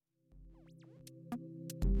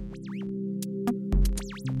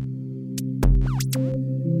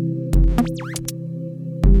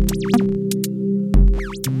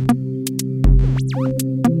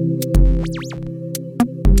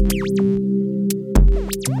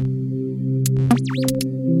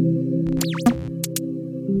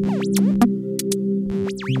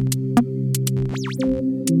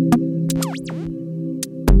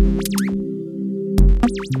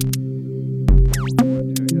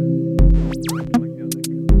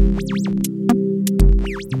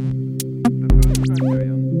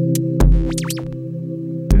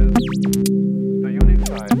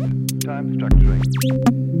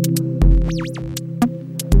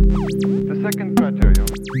second criterion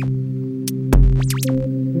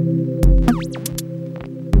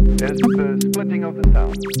is the splitting of the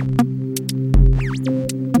sound.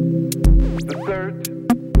 The third,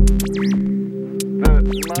 the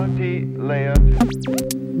multi-layered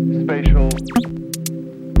spatial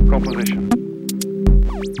composition.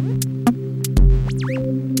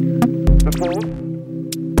 The fourth,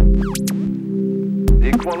 the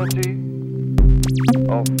equality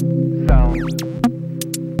of sound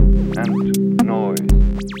and noise,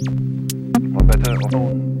 or better, of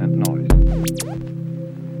tone and noise.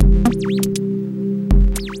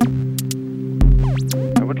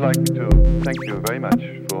 I would like to thank you very much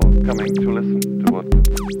for coming to listen to what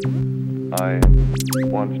I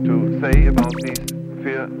want to say about these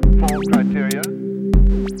four criteria.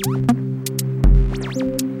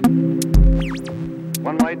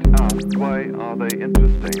 One might ask, why are they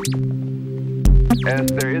interesting? As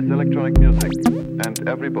there is electronic music, and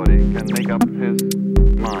everybody can make up his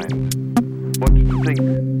mind what to think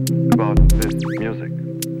about this music.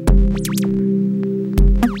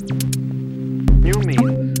 New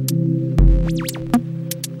means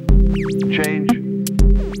change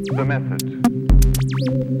the method.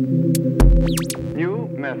 New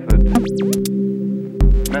methods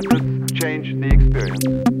change the experience.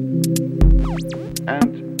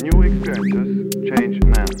 And new experiences change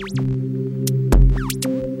man.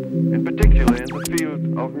 In particular in the field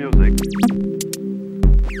of music,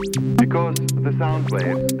 because the sound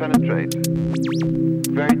waves penetrate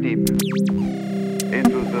very deep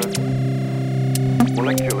into the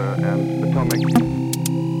molecular and atomic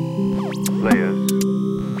layers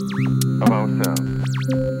of ourselves.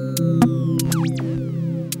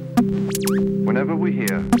 Whenever we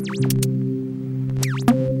hear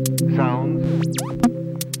sounds,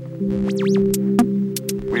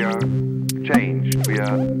 we are changed, we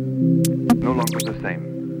are no longer the same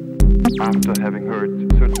after having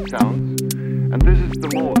heard certain sounds, and this is the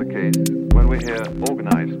more the case when we hear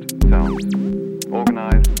organized sounds,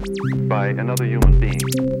 organized by another human being,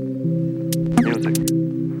 music.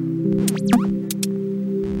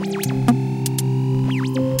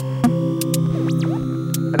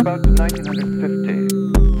 At about 1950,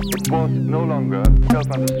 it was no longer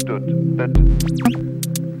self-understood that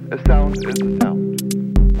a sound is a sound.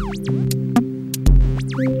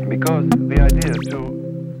 Because the idea to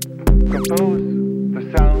compose the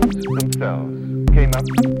sounds themselves came up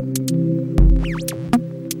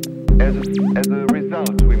as a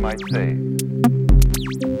result, we might say,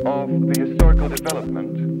 of the historical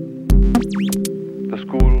development, the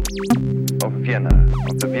school of Vienna,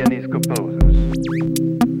 of the Viennese composers,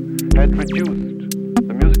 had reduced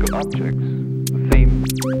the musical objects, the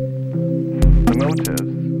themes, the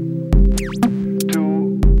motives, to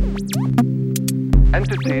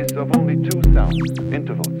entities of only two sounds,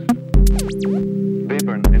 intervals.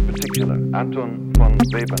 Webern in particular, Anton von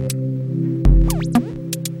Webern.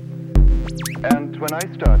 And when I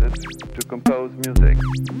started to compose music,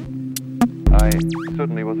 I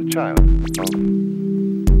certainly was a child of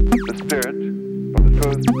the spirit of the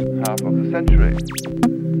first half of the century.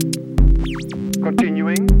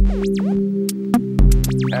 Continuing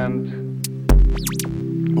and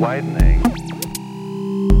widening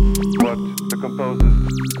what the composers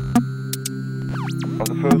of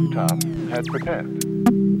the first half had prepared.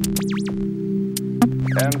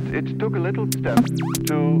 And it took a little step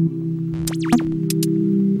to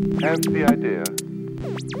have the idea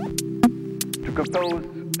to compose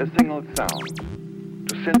a single sound,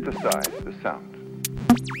 to synthesize the sound.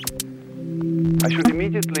 I should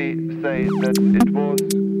immediately say that it was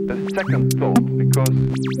a second thought, because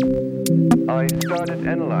I started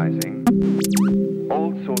analyzing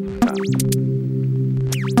all sorts of sounds.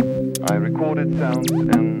 I recorded sounds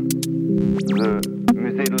in the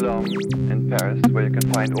Musée de l'Homme in Paris, where you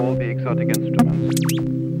can find all the exotic instruments.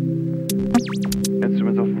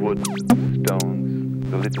 Instruments of wood, of stones,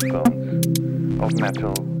 the lithophones, of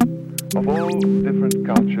metal, of all different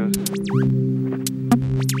cultures,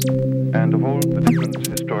 and of all the different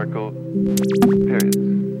historical periods.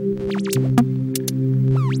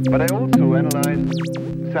 But I also analyzed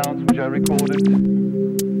sounds which I recorded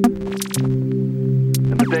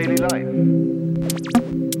in the daily life.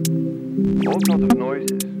 All sorts of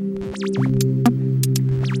noises.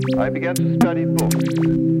 I began to study books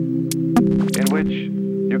in which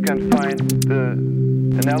you can find the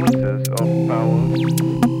analysis of vowels,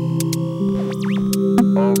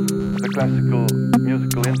 of the classical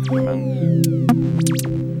musical instruments.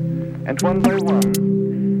 And one by one,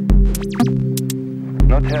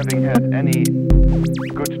 not having had any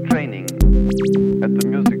good training at the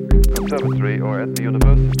music conservatory or at the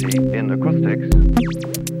university in acoustics,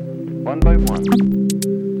 one by one,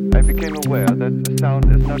 I became aware that a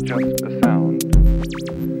sound is not just a sound,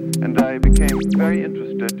 and I became very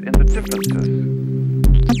interested in the differences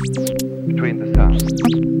between the sounds.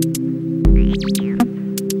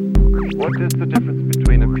 What is the difference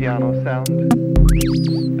between a piano sound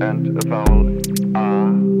and a vowel ah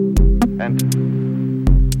and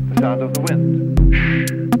the sound of the wind?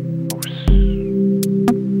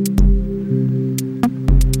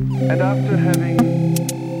 And after having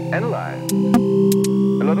analyzed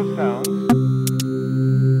a lot of sounds,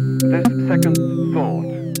 this second thought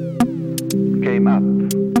came up.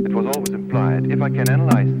 It was always implied, if I can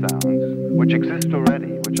analyze sounds which exist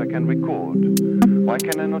already, which I can record, why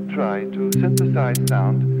can I not try to synthesize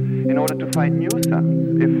sound in order to find new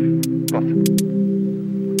sounds, if possible?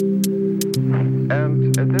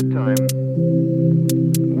 And at that time,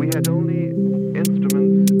 we had only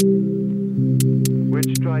instruments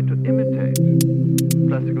which tried to imitate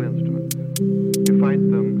classical instruments.